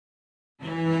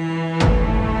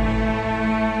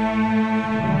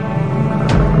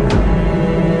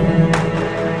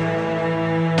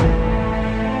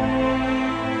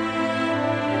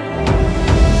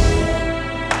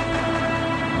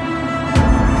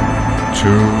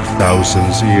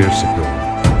2,000 years ago,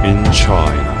 in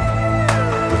China,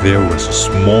 there was a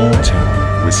small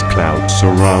town with clouds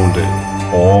surrounding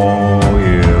all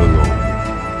year long.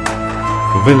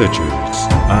 The villagers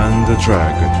and the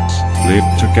dragons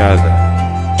lived together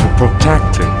to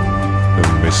protecting the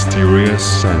mysterious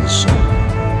sensor.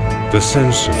 The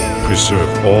sensor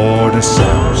preserved all the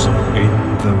sounds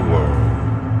in the world.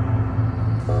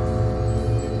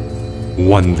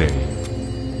 One day,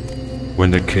 when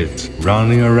the kids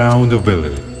running around the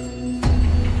village,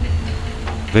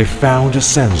 they found the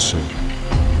sensor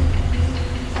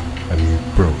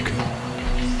and broke it.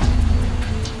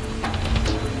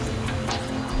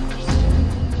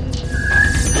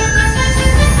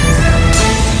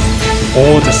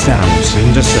 All the sounds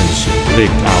in the sensor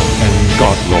leaked out and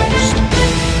got lost.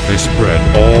 They spread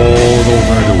all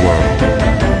over the world.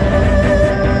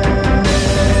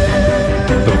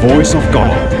 The voice of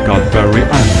God got very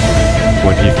angry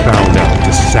when he found out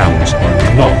the sounds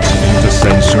are not in the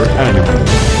sensor anymore.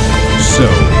 So,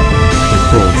 he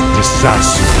brought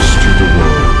disasters to the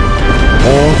world.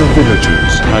 All the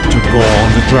villagers had to go on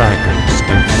the dragons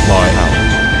and fly out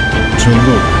to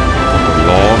look for the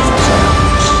lost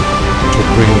sounds, to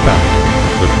bring back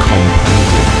the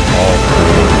Compendium of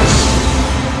Voice.